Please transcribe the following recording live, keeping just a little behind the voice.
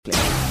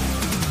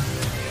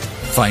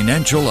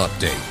Financial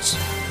updates.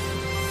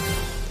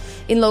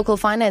 In local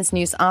finance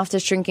news, after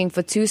shrinking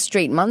for 2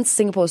 straight months,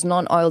 Singapore's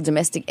non-oil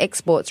domestic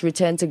exports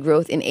returned to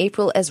growth in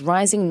April as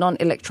rising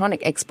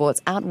non-electronic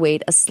exports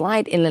outweighed a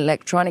slide in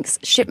electronics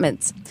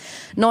shipments.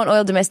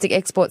 Non-oil domestic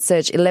exports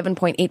surged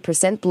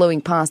 11.8%, blowing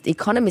past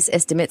economists'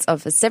 estimates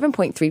of a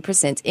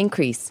 7.3%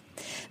 increase.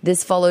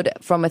 This followed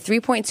from a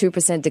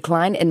 3.2%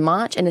 decline in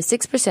March and a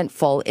 6%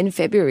 fall in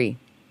February.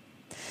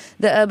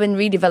 The Urban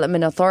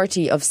Redevelopment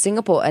Authority of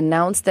Singapore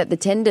announced that the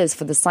tenders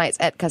for the sites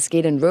at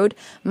Cuscaden Road,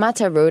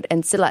 Mata Road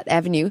and Silat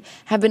Avenue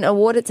have been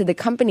awarded to the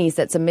companies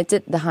that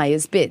submitted the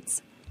highest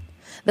bids.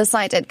 The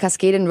site at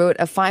Cuscaden Road,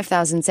 a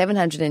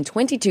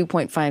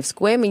 5,722.5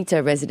 square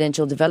metre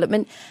residential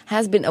development,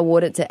 has been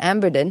awarded to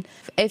Amberden,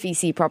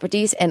 FEC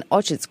Properties and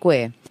Orchard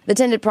Square. The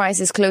tendered price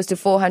is close to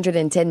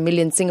 410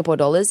 million Singapore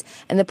dollars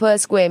and the per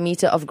square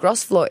metre of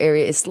gross floor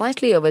area is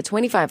slightly over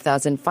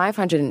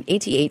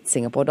 25,588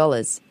 Singapore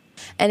dollars.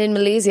 And in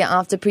Malaysia,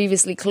 after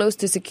previously close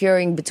to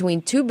securing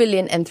between 2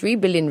 billion and 3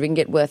 billion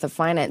ringgit worth of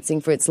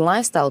financing for its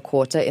lifestyle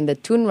quarter in the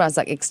Tun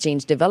Razak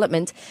Exchange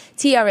development,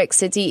 TRX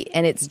City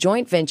and its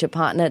joint venture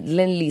partner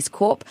Lendlease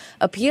Corp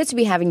appear to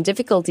be having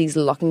difficulties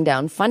locking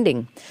down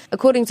funding.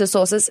 According to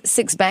sources,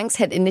 6 banks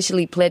had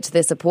initially pledged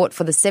their support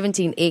for the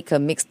 17-acre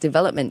mixed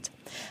development.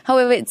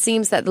 However, it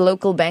seems that the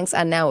local banks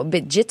are now a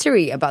bit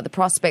jittery about the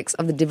prospects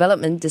of the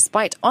development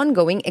despite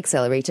ongoing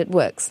accelerated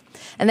works.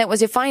 And that was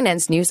your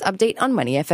finance news update on Money FM.